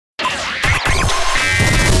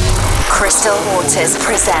Crystal Waters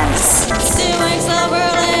presents She wakes up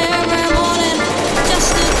early every morning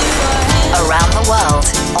just to do her hair. Around the world,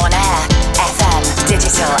 on air, FM,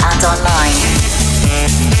 digital and online.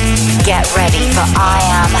 Get ready for I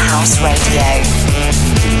Am House Radio.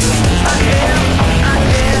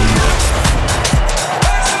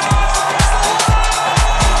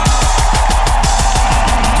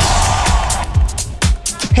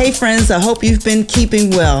 Hey friends, I hope you've been keeping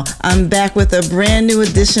well. I'm back with a brand new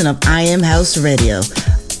edition of I Am House Radio.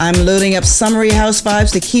 I'm loading up summery house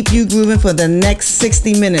vibes to keep you grooving for the next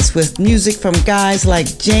 60 minutes with music from guys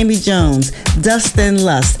like Jamie Jones, Dust and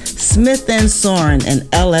Lust, Smith and Sorren, and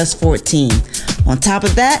LS14. On top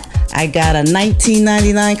of that, I got a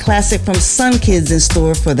 1999 classic from Sunkids in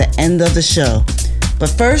store for the end of the show. But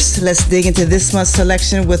first, let's dig into this month's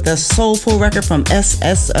selection with a soulful record from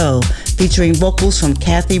SSO featuring vocals from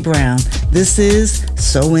Kathy Brown. This is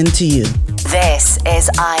So Into You. This is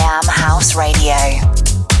I Am House Radio.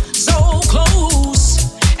 So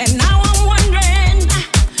close, and now I'm wondering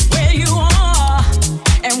where you are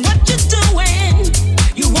and what you're doing.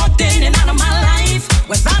 You walked in and out of my life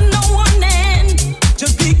without no warning. To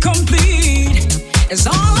be complete is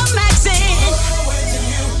all I'm asking.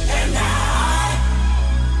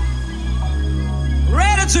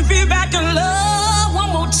 Ready to be back in love one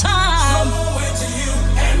more time. So into you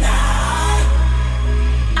and I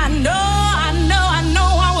know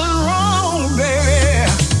I was wrong, baby.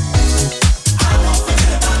 I won't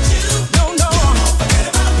forget about you. No, I won't forget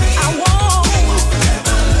about me. I won't.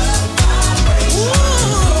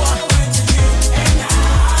 So into you and I.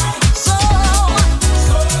 So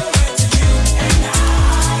into you and I.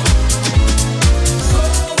 So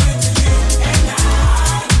into you and I.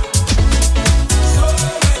 So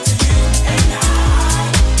into you and I.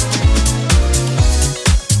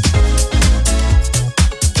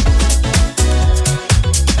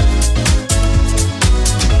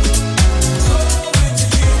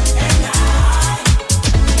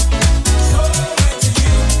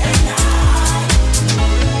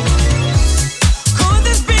 Could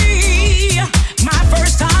this be my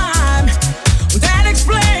first time? Would that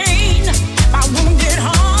explain my wounded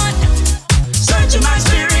heart? Searching my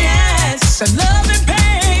experience of love and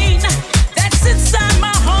pain that's inside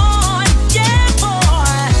my heart. Yeah,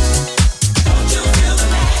 boy. Don't you feel the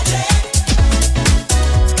magic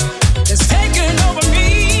that's taking over me,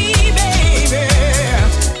 baby?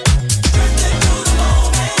 Drifting through the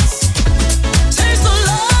moments. Taste the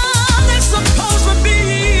love that's supposed to be.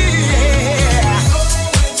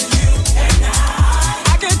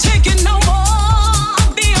 I can't take it no more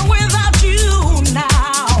being without you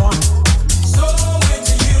now. So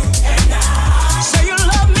into you and I. Say you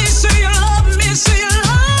love me, say you love me, say you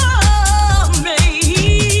love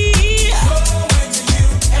me. So into you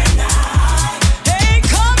and I. Hey,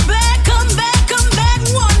 come back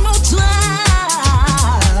one more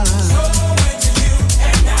time. So into you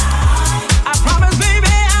and I promise, baby,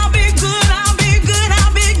 I'll be good.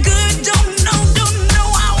 Don't know,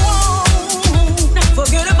 I won't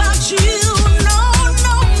forget about you. No,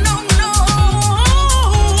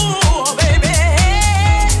 baby.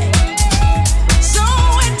 So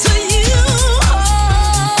into you,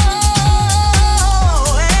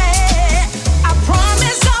 I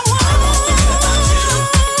promise I won't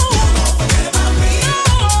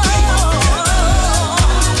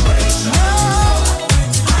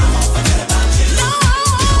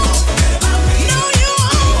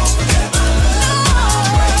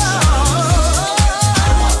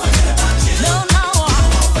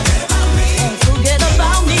forget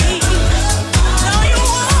about me.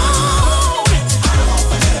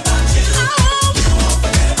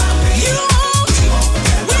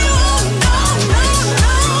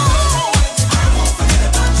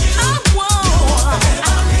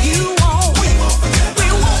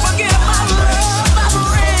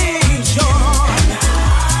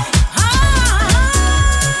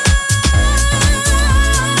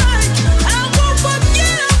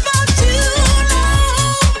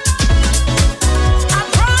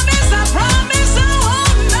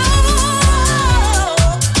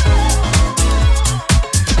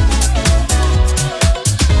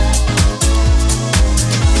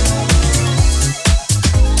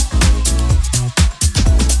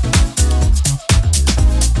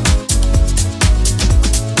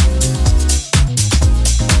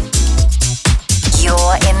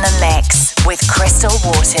 You're in the mix with Crystal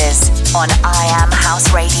Waters on I Am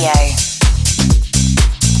House Radio.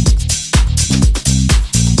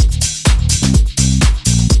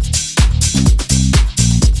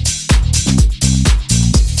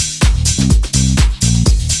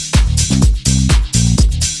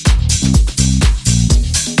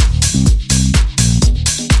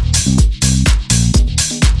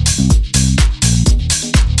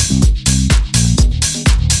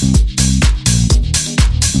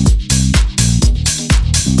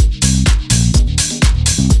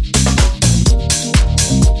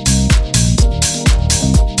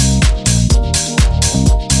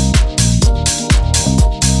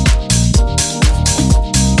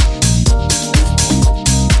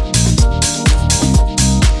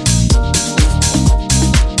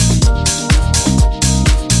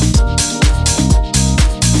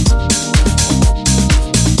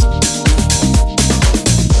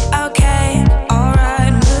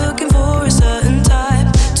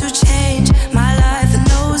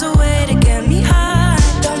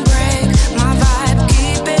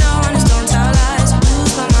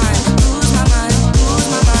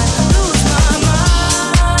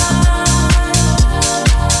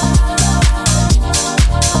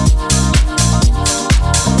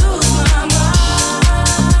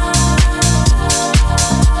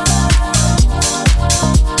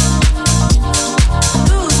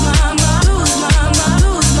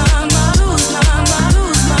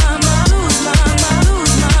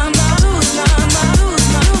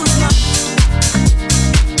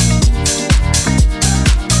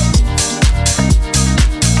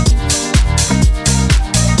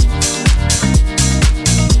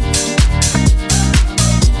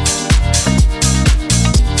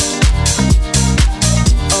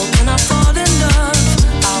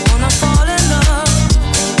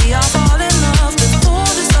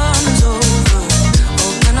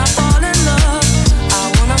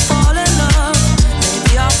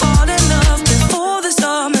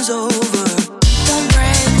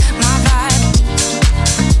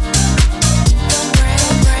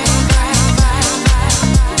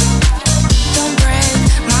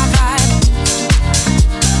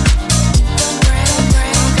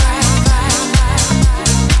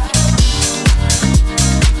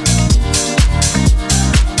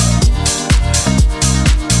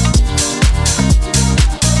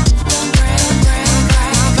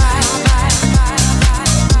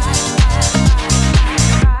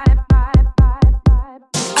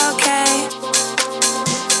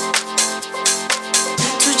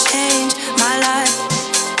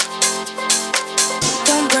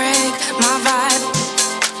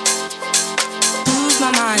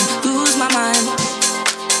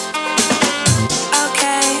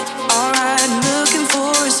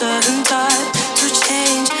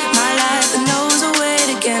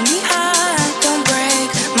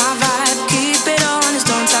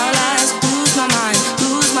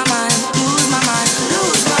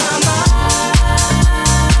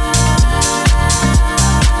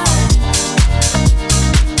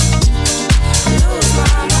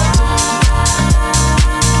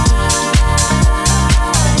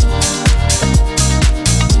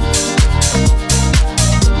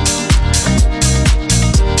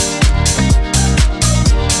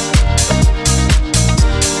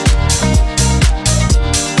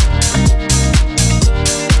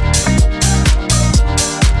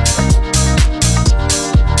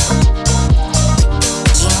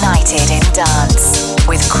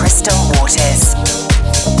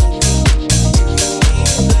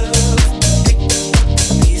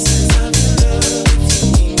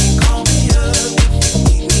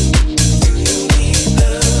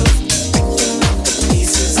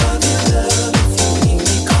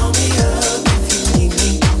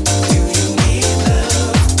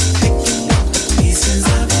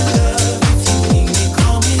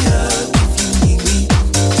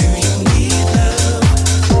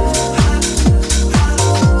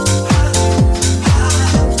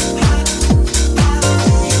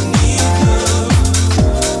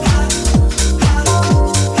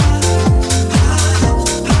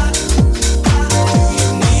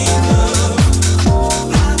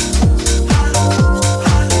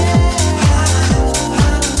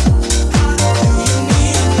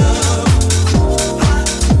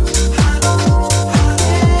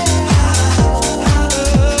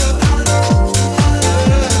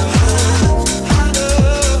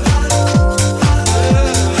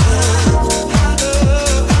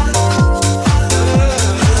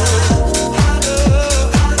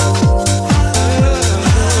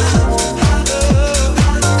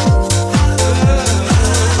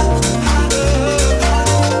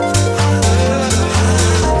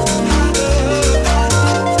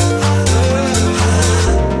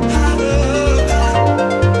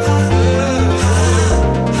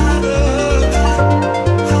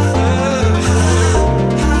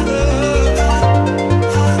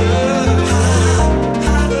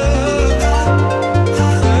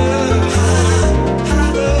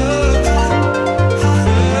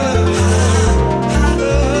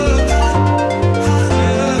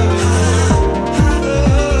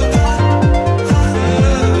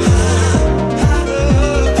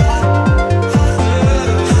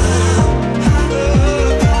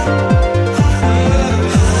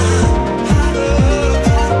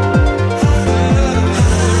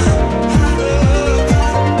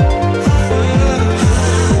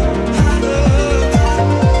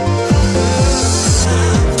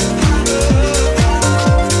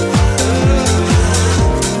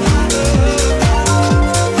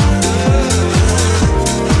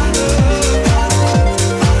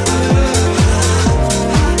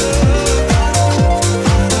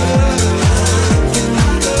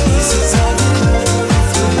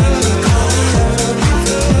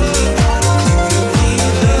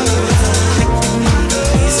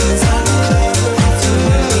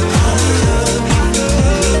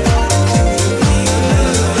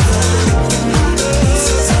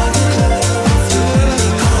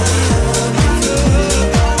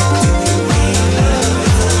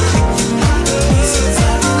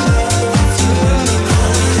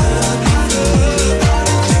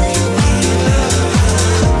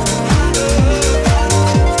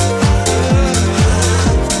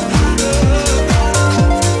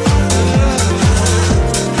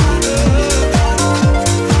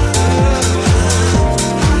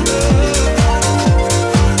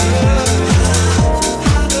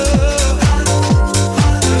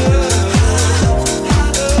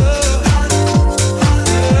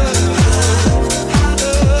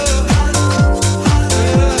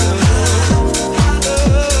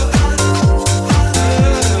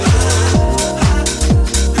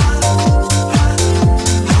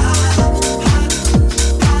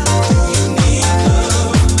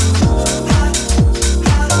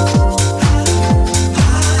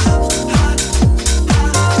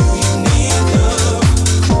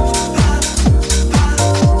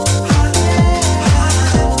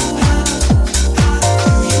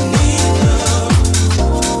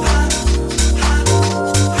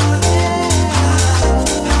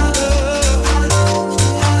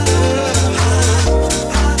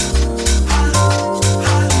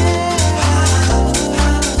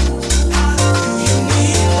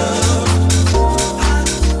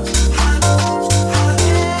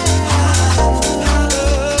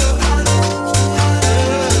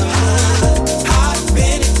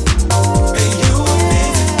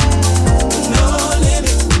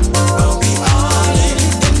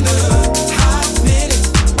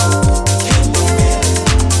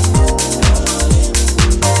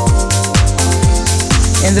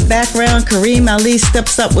 In the background, Kareem Ali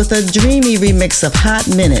steps up with a dreamy remix of Hot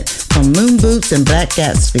Minute from Moon Boots and Black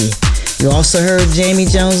Gatsby. You also heard Jamie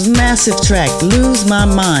Jones' massive track, Lose My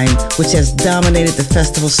Mind, which has dominated the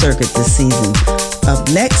festival circuit this season. Up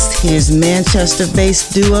next, here's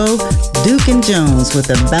Manchester-based duo Duke and Jones with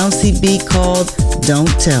a bouncy beat called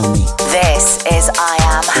Don't Tell Me. This is I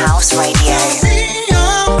Am House Radio.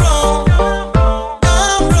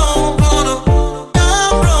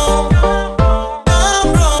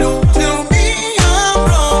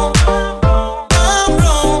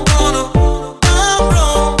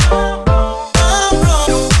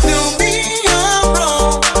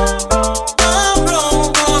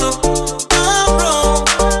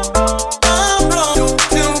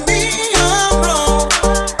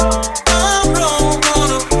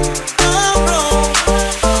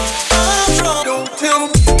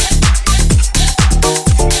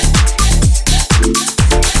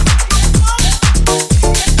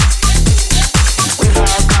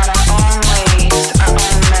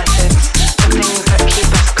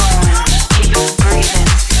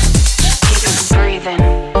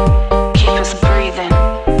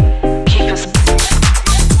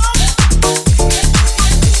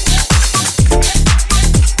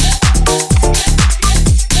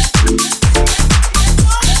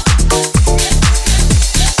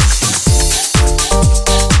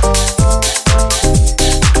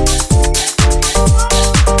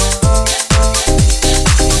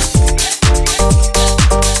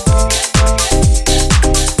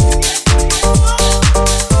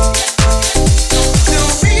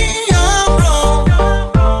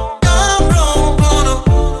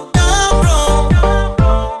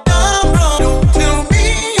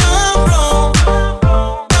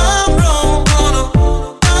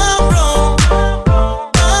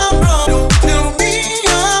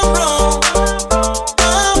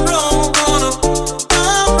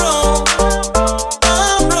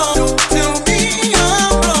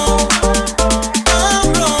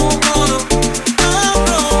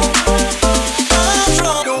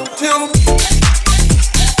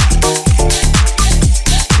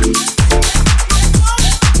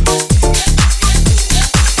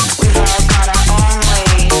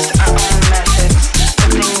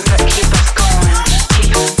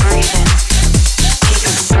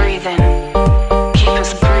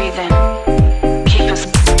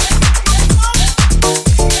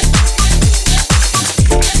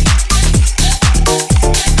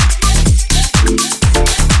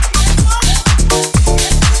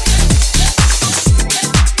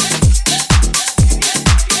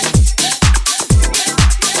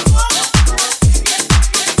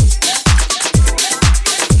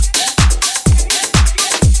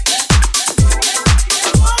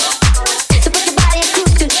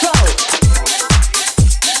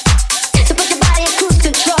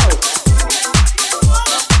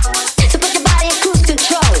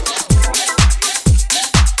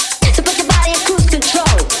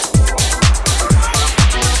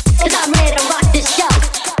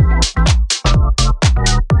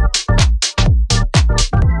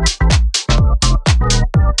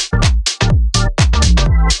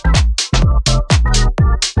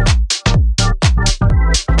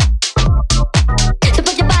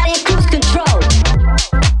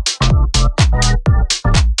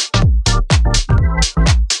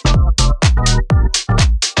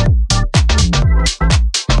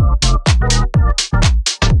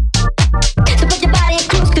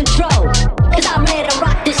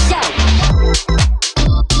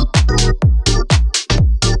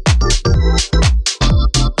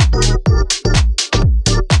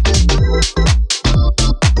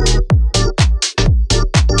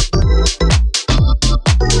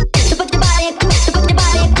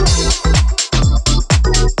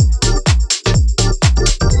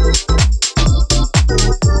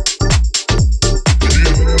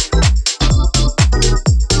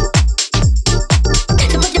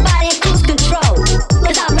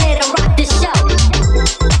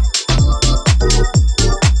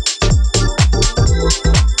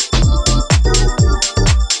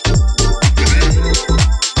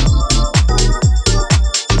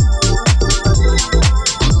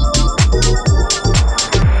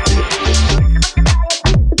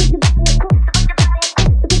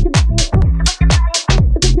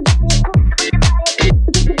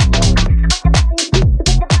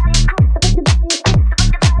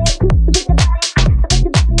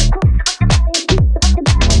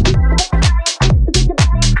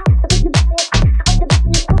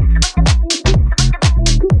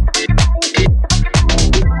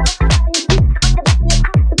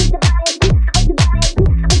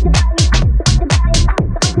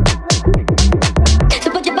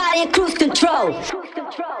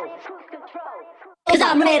 Cause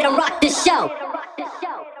I'm ready to rock this show.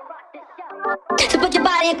 So put your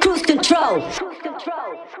body in cruise control.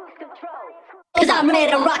 Cause I'm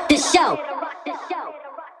ready to rock this show.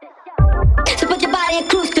 So put your body in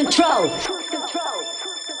cruise control.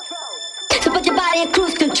 So put your body in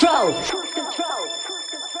cruise control.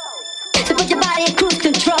 So put your body in cruise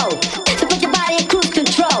control. So put your body in cruise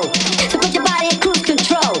control. So put your body in cruise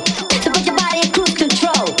control. So put your body in cruise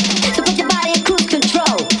control. So put your body in cruise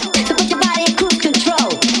control. So put your body in cruise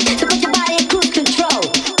control. So put your body in cruise control.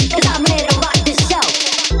 Cause I'm ready to rock this show.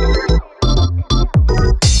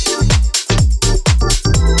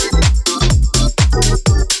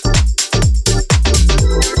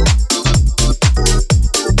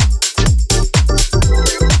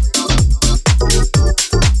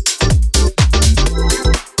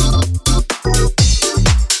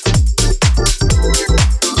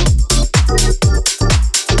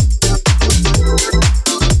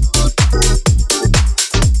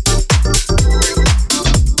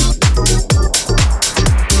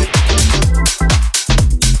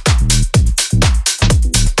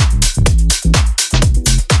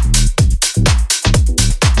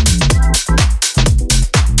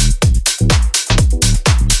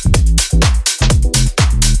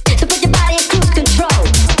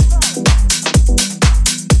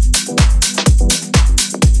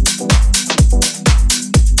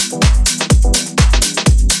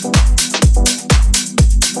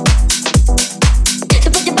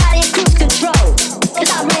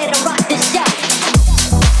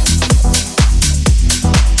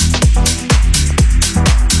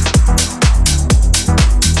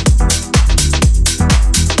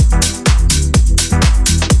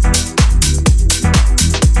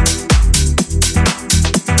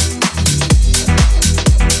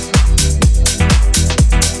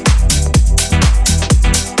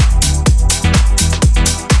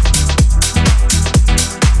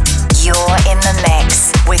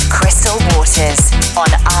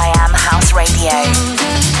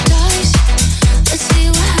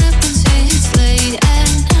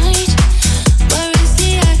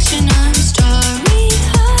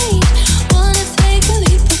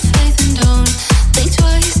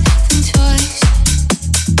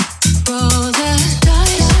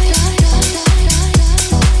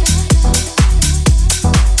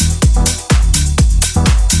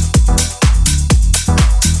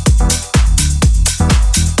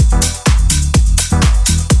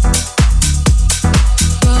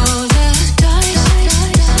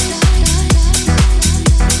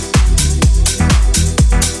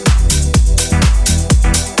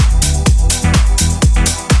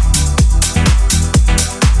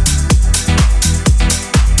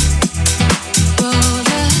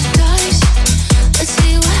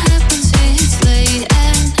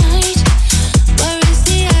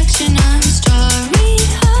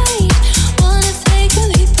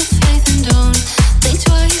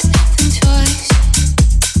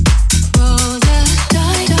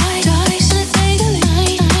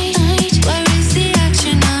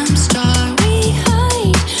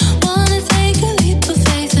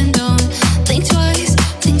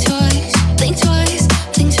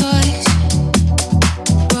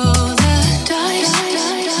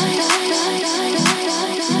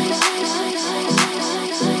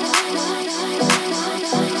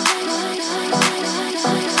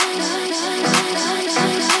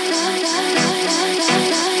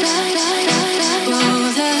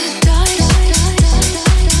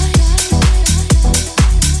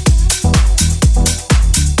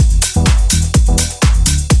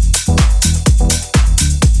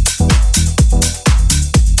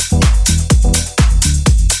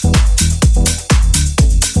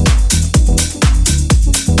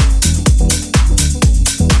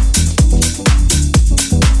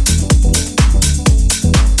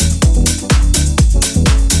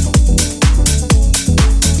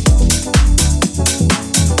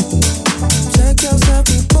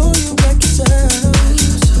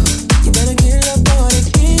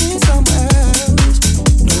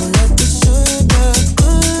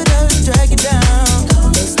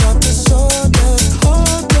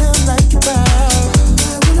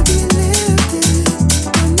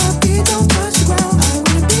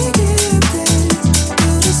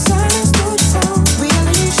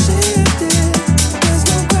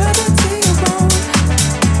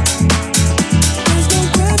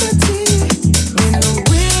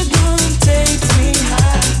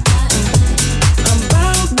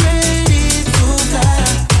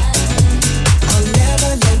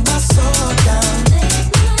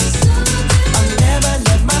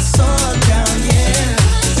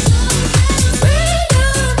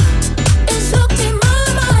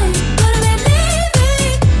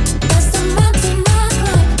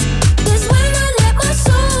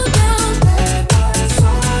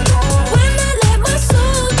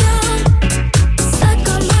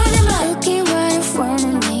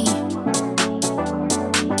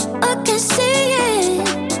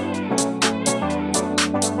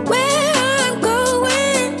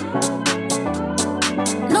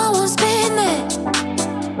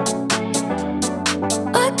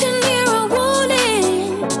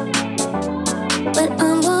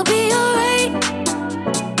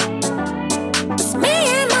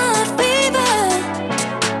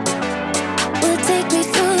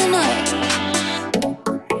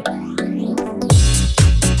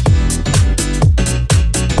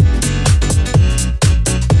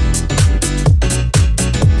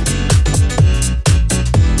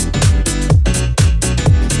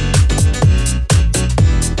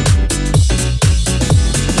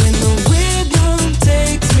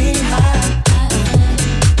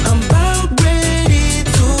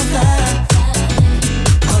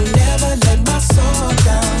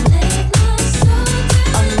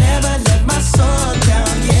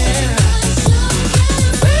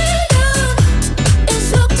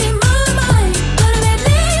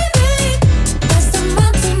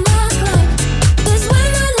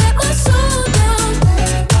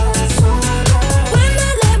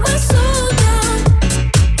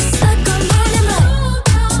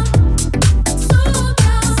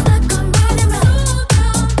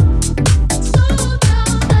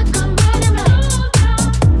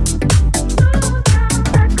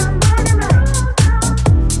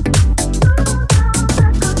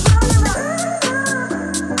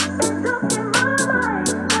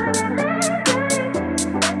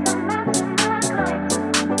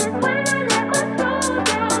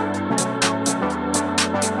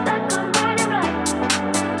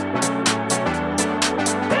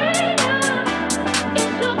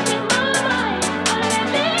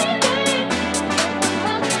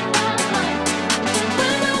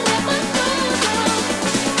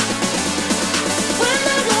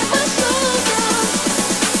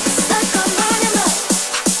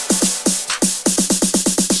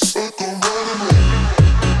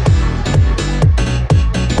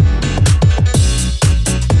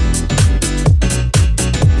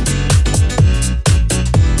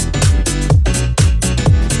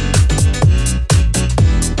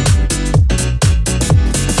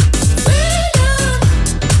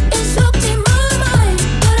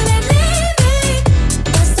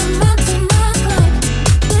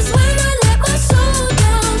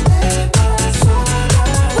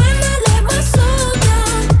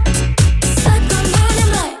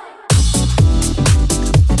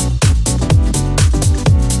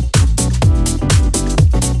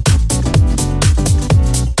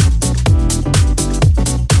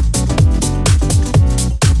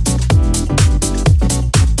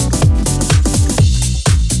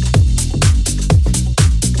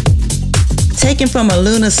 Taken from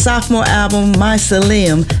Aluna's sophomore album, My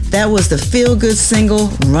Salim, that was the feel-good single,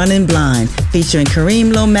 Running Blind, featuring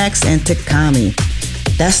Kareem, Lomax, and Tchami.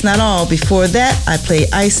 That's not all. Before that, I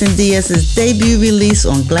played Ice and Diaz's debut release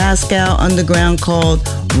on Glasgow Underground called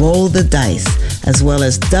Roll the Dice, as well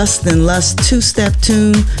as Dust and Lust's two-step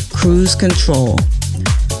tune, Cruise Control.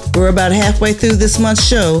 We're about halfway through this month's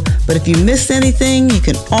show, but if you missed anything, you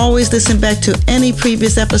can always listen back to any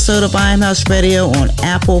previous episode of I Am House Radio on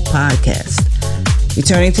Apple Podcast.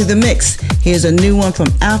 Returning to the mix, here's a new one from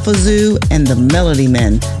Alpha Zoo and the Melody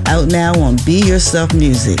Men, out now on Be Yourself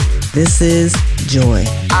Music. This is Joy.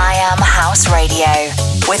 I Am House Radio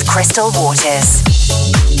with Crystal Waters.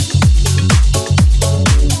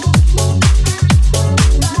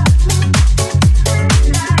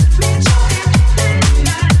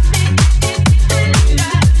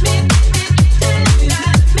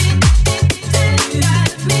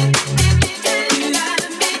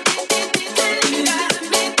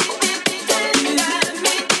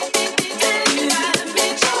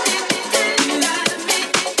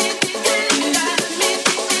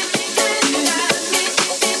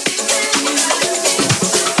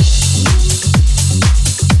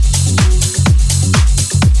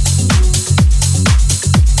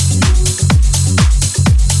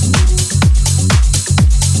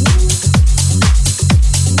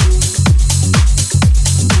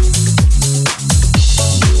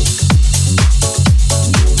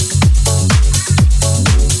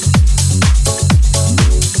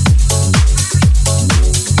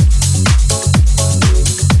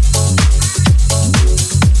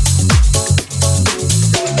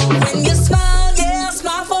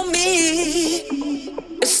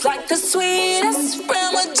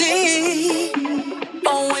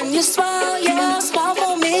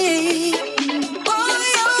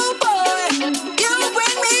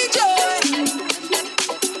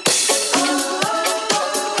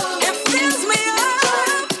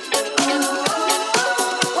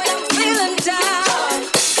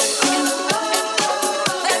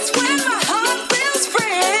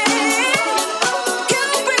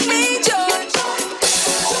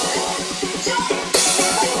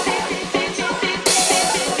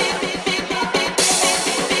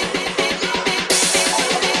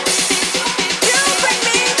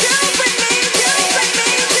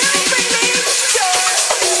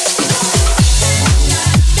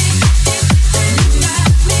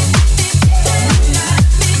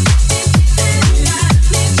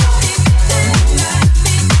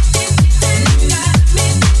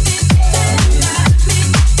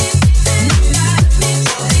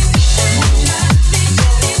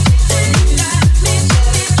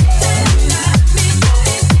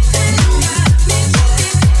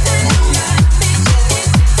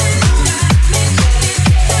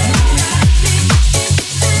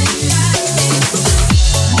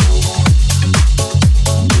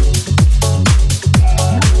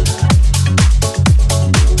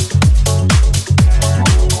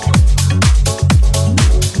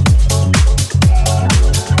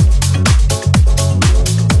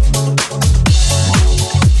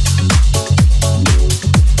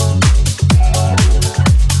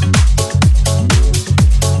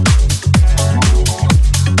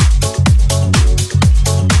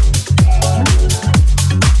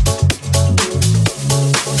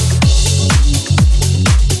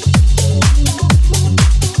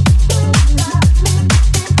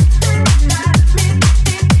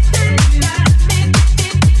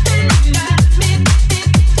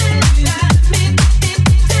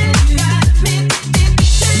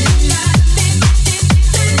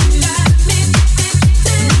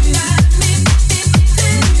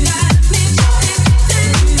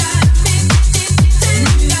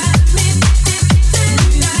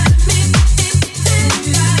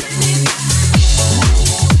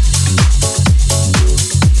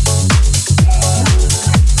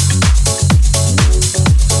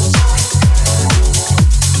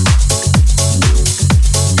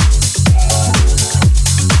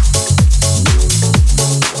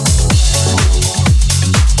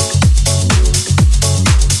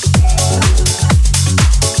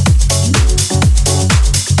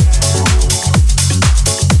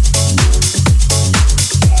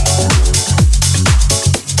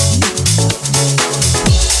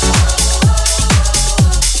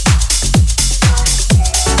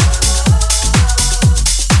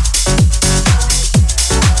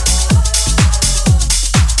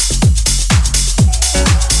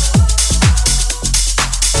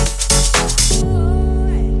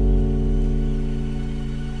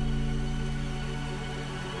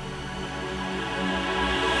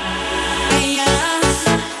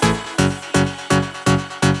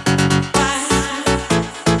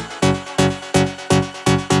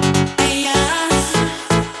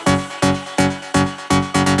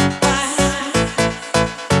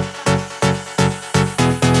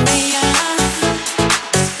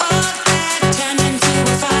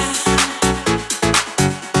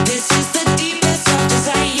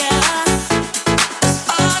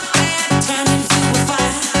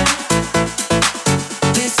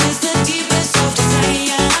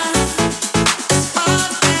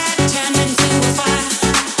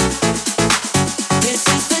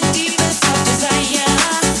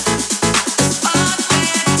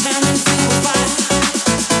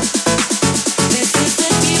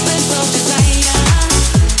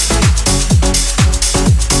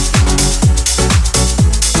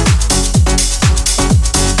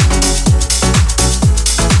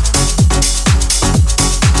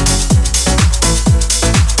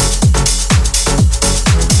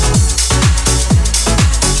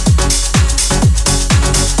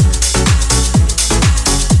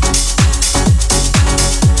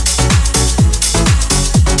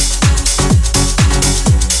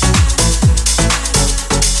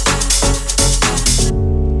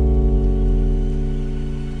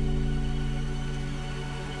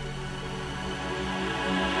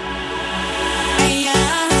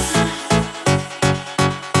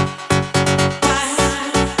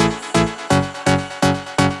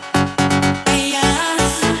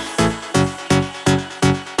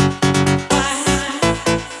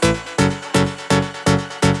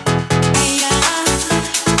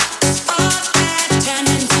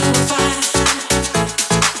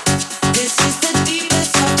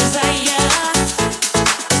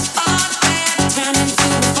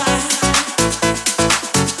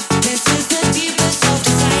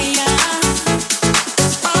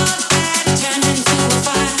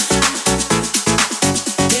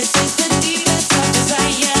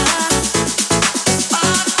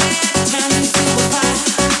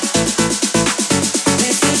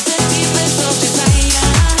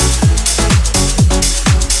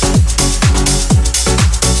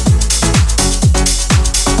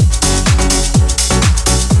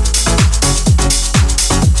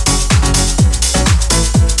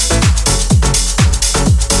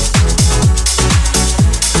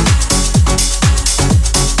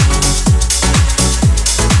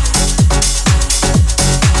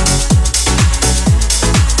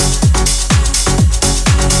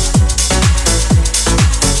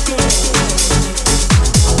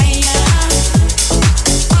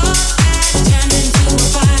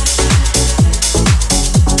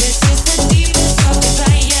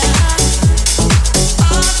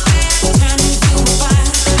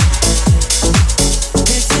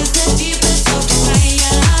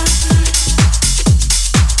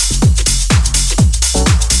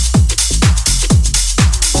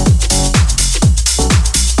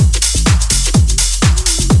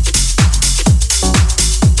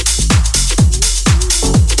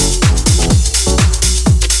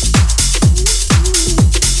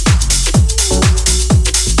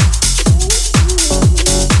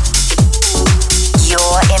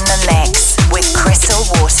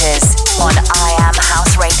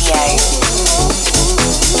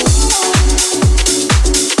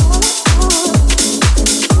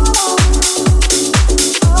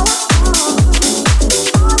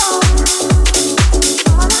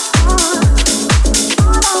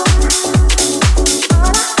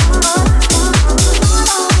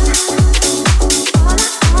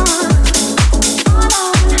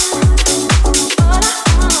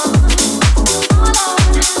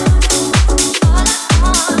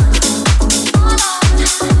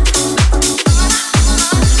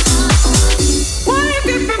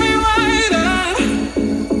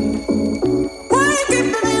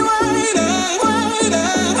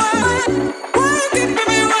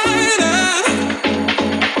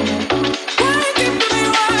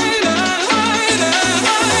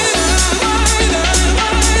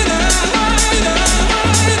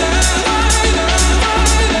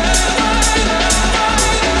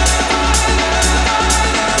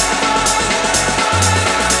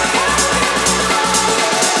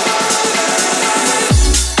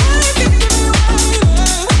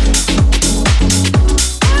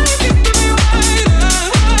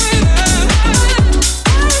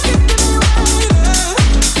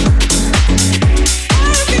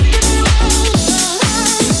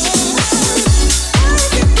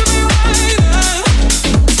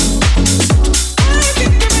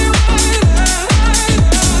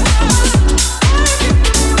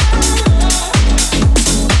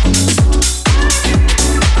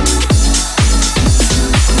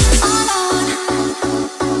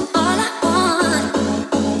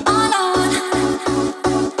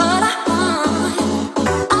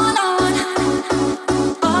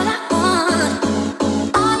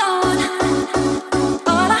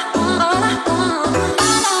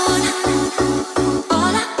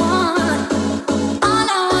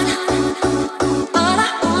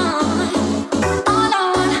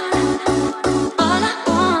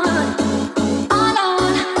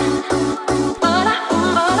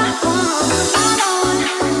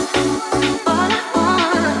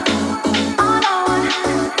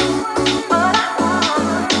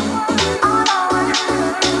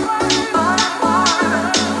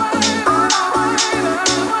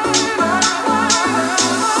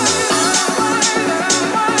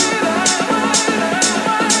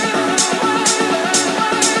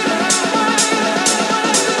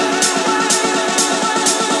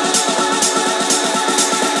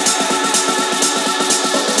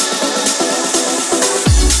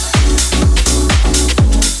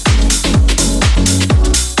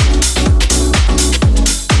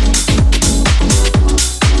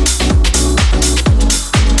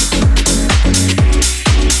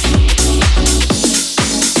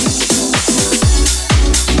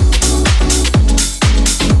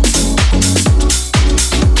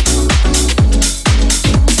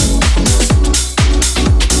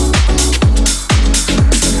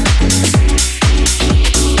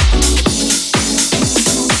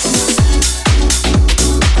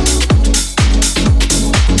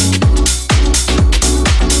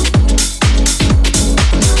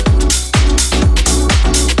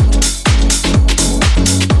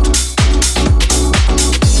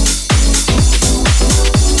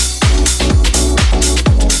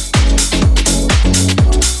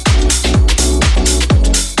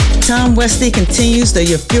 Westy continues the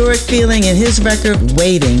euphoric feeling in his record,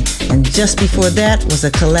 Waiting. And just before that was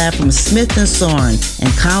a collab from Smith and Sorren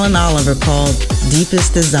and Collin Oliver called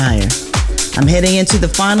Deepest Desire. I'm heading into the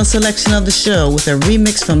final selection of the show with a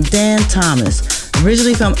remix from Dan Thomas,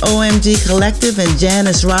 originally from OMG Collective and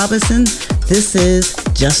Janice Robinson. This is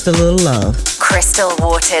Just a Little Love. Crystal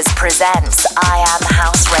Waters presents I Am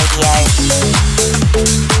House Radio.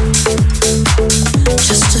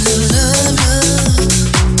 Just a little love, love.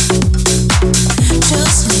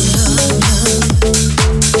 Just a little love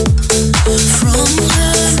from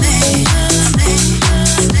her name.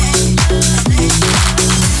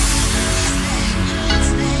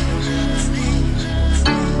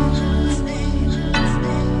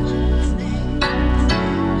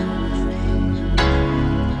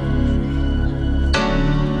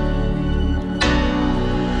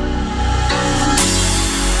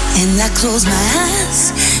 And I close my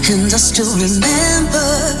eyes, and I still remember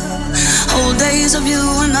old days of you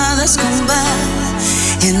and others come by.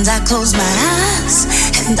 And I close my eyes,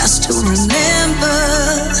 and I still remember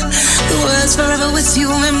the words forever with you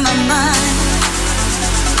in my mind.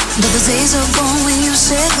 But the days are gone when you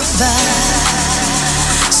said goodbye.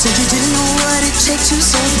 Said you didn't know what it takes to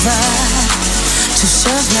survive, to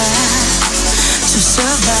survive, to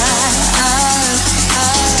survive.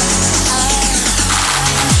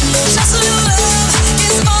 Just a little love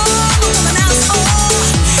is all a woman asks for.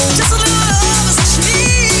 Just a little love is all she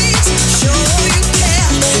needs. Show you care.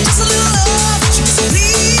 Just a little love she can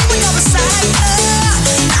believe when you're beside her.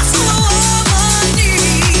 That's all a woman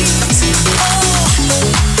needs. Oh,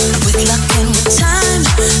 with luck and with time,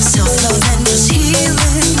 self-love and just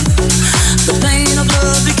healing, the pain of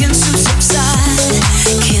love begins to subside.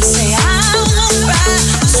 Can't say I won't cry,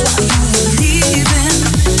 that's why you were leaving.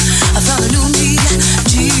 I found a new me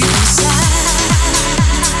deep inside.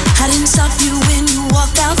 I didn't stop you when you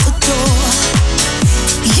walked out the door.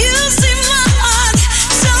 You see my heart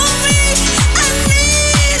told me I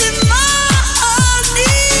needed more,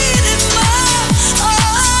 needed more.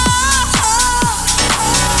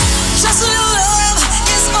 Just a little love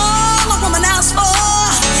is all a woman asks for.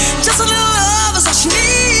 Just a little love is all she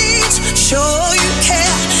needs. Sure you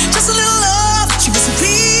care. Just a little love she was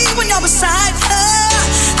complete when you're beside her.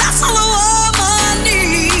 That's all a woman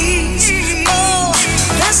needs. Oh,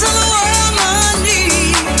 that's all a woman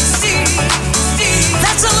needs.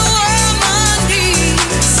 That's all a woman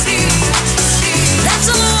needs. That's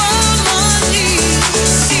all a woman needs.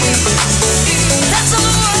 That's all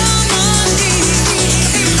a woman needs.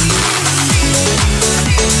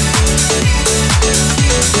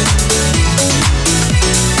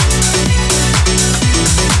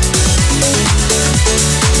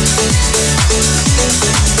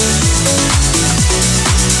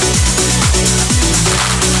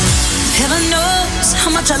 Heaven knows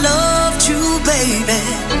how much I loved you, baby.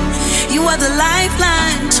 You are the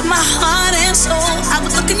lifeline to my heart and soul. I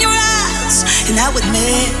would look in your eyes and I would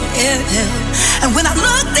melt. And when I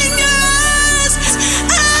looked in your eyes,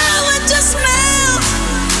 I would just melt.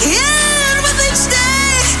 And with each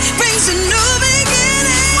day brings a new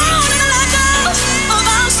beginning. I wanna let go of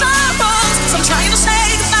our sorrows, 'cause I'm trying to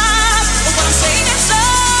say goodbye, but what I'm saying is so.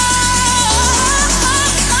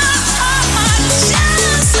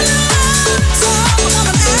 Just a little love, so a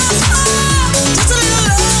woman asks for. Just a little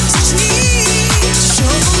love, so she needs.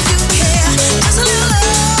 Show you care. Just a little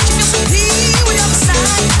love, she feels so peace when you're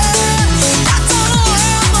beside her. That's all the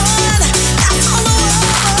world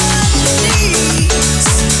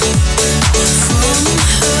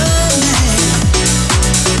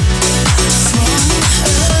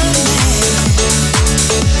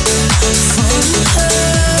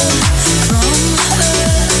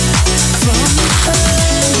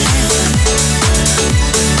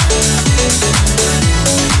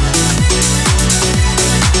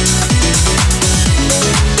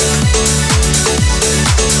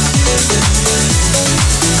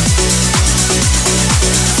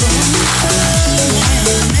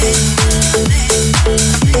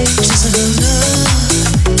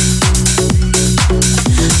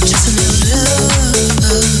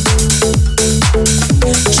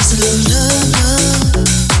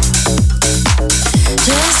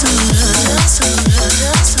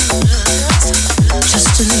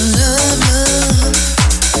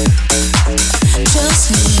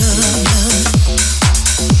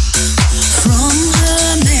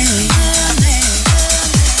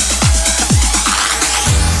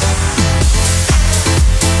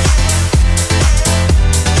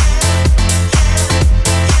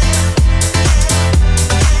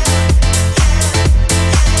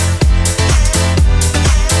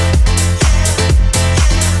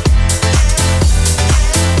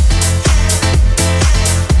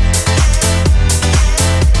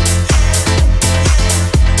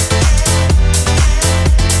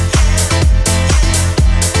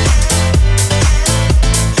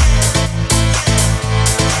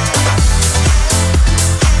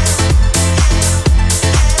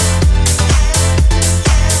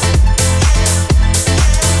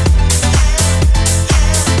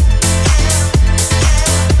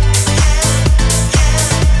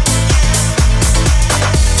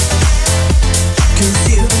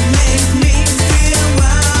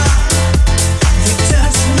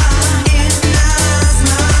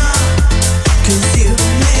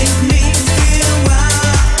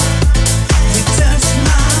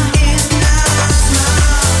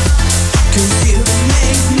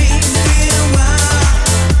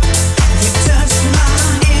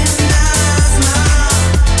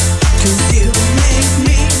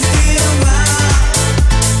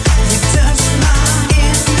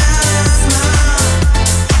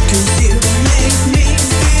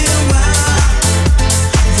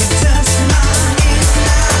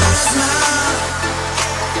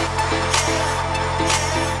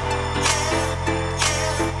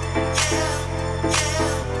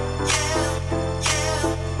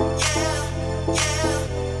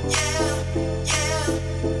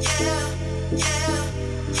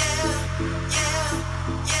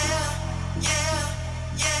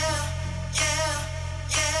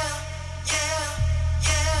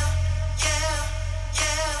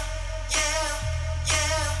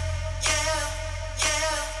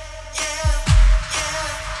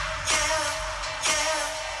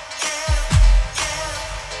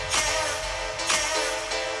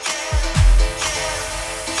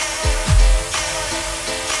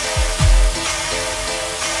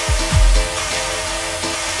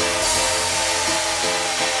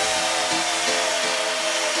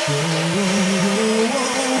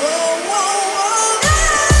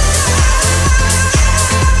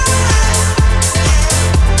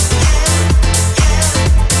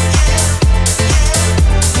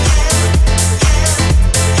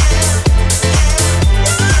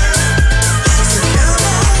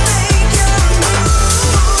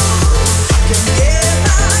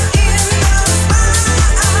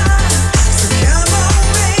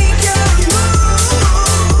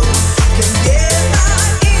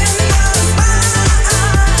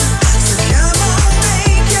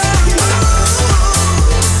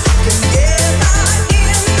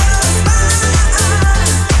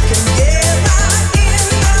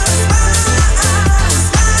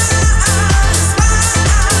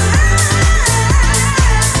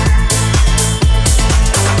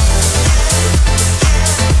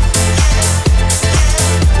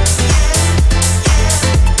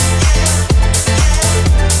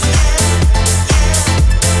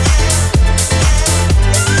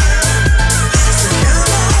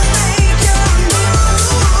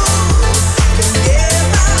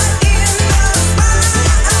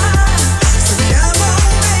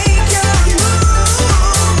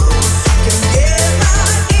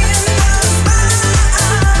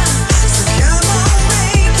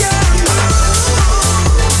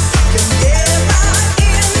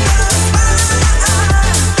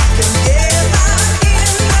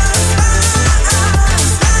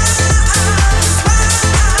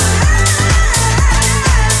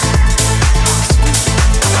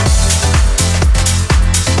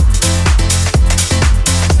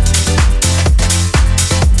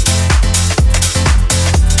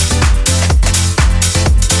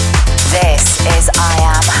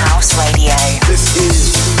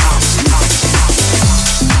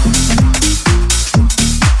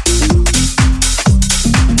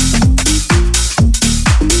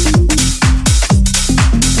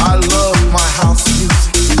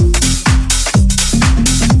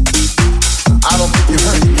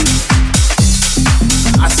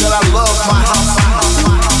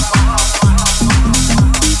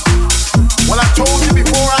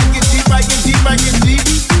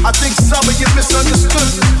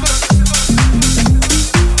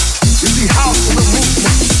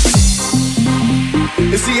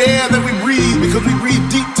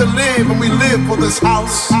live and we live for this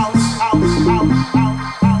house.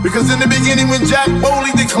 Because in the beginning when Jack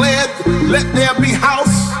Bowley declared, let there be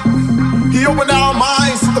house, he opened our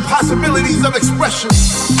minds to the possibilities of expression.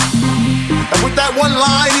 And with that one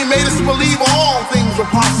line, he made us believe all things were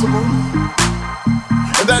possible,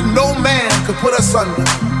 and that no man could put us under.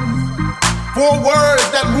 4 words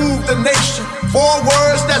that moved the nation, 4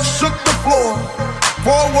 words that shook the floor,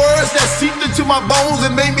 4 words that seeped into my bones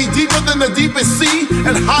and made me deeper than the deepest sea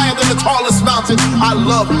and higher than the tallest mountain. I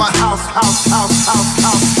love my house, house, house, house,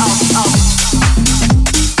 house, house, house.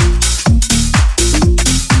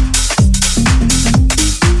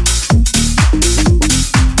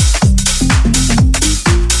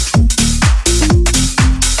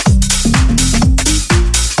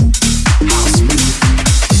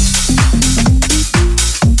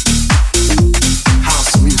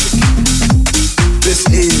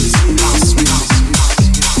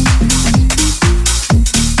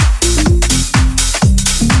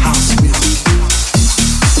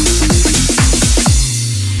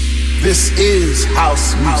 This is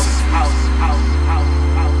house music.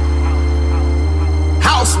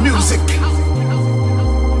 House music.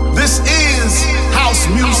 This is house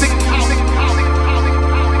music.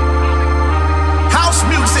 House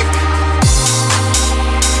music.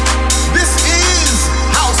 This is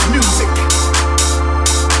house music.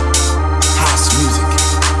 House music.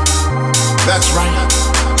 That's right.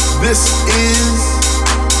 This is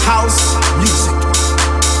house music.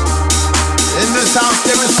 In this house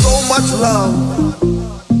there is so much love.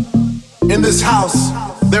 In this house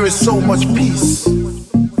there is so much peace.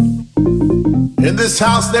 In this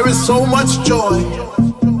house there is so much joy.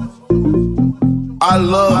 I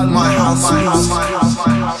love my house music.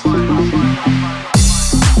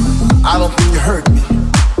 I don't think you heard me.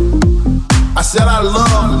 I said I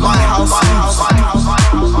love my house music.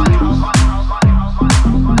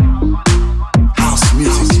 House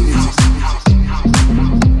music.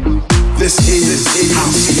 This is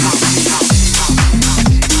house music.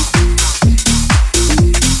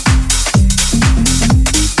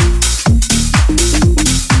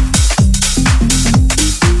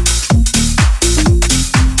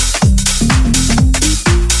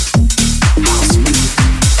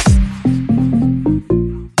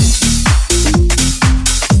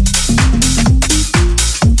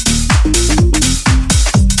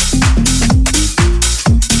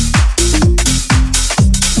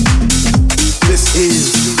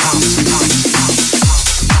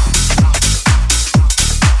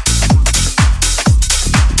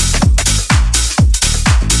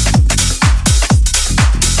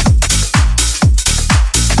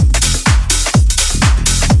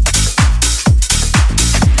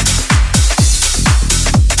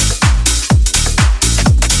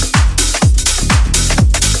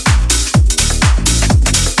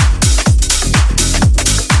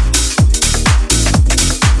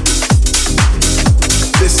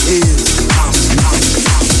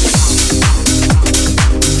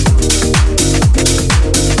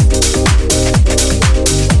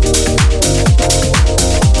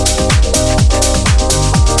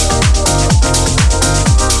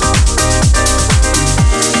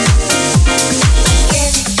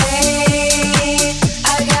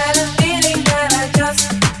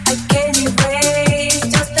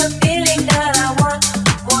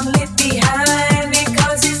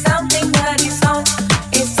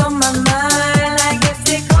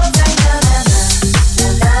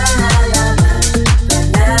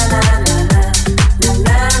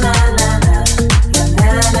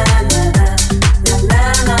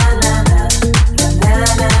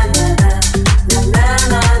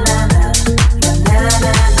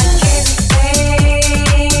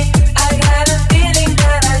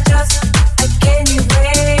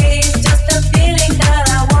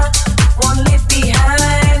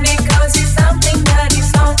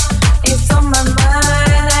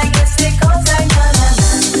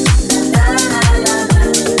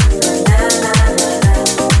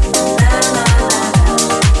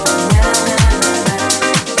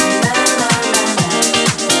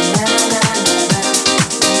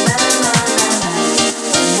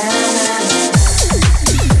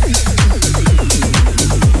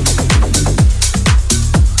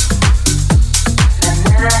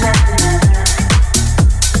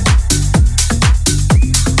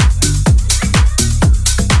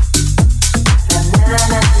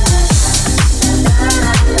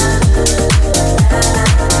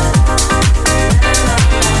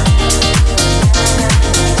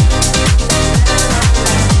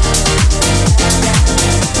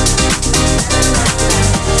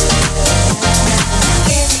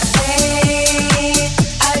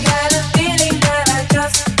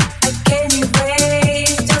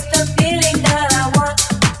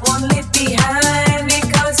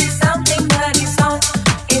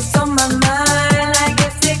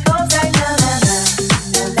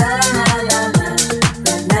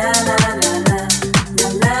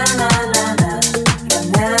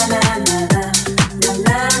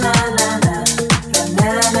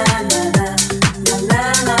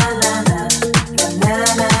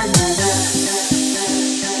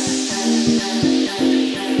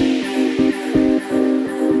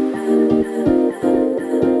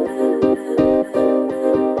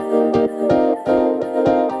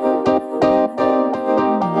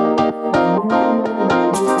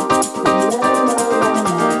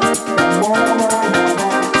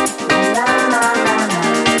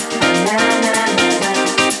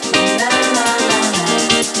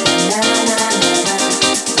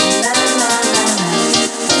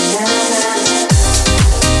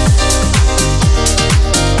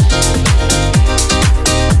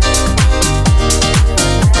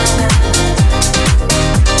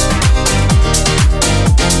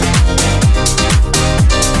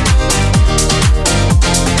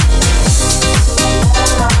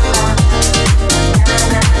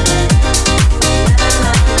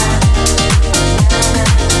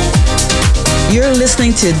 You're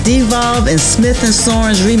listening to dEVOLVE and Smith &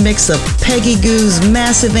 Sorren's remix of Peggy Goo's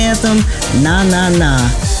massive anthem, Na Na Na.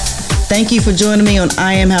 Thank you for joining me on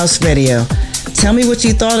I Am House Radio. Tell me what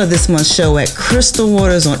you thought of this month's show at Crystal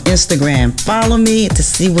Waters on Instagram. Follow me to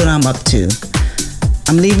see what I'm up to.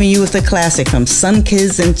 I'm leaving you with a classic from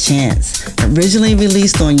Sunkids and Chance. Originally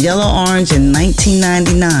released on Yellow Orange in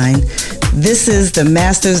 1999, this is the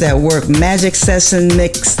Masters at Work Magic Session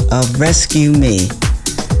mix of Rescue Me.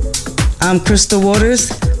 I'm Crystal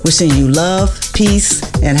Waters, wishing you love, peace,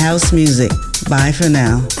 and house music. Bye for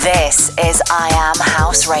now. This is I Am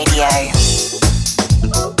House Radio.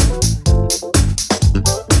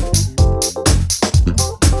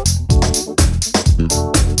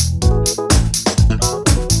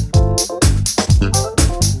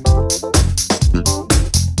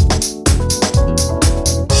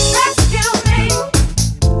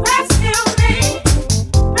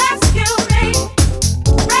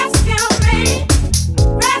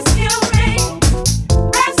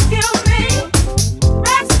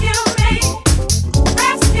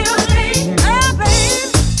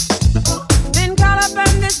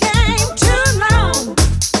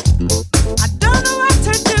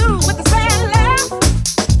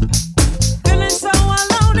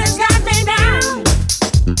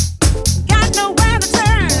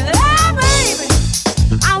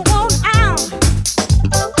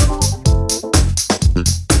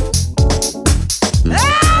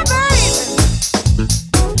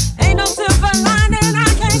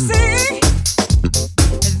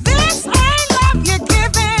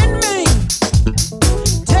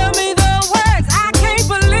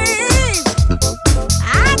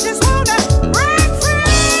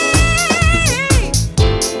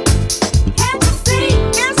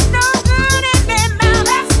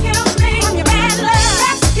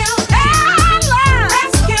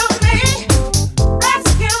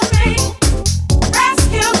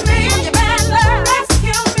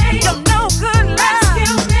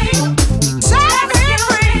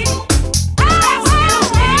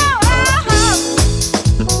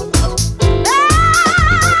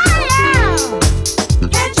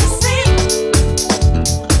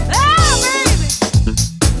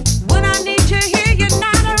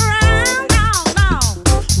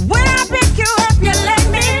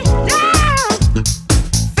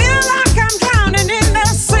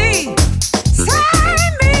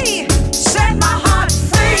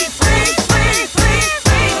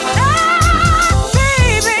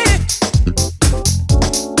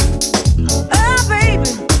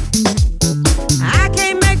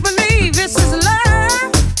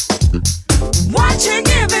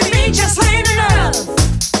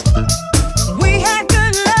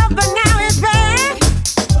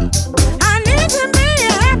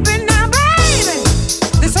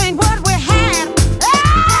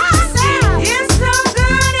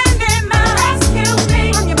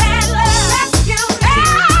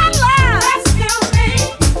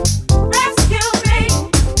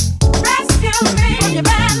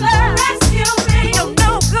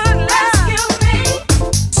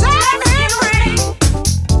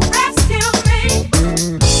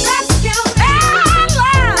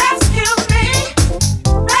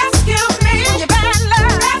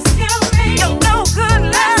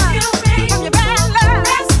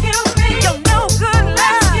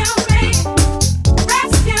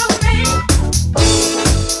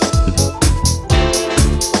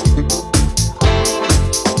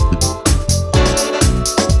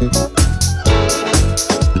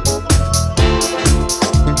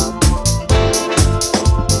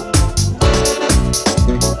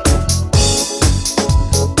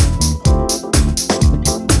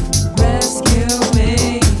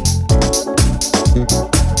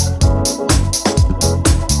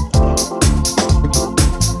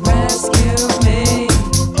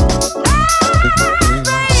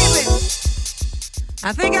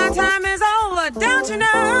 I think our time is over, don't you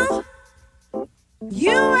know?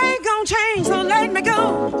 You ain't gonna change, so let me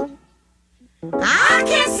go. I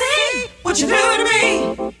can't see what you do to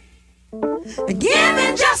me,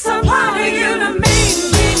 giving just a part of you to me.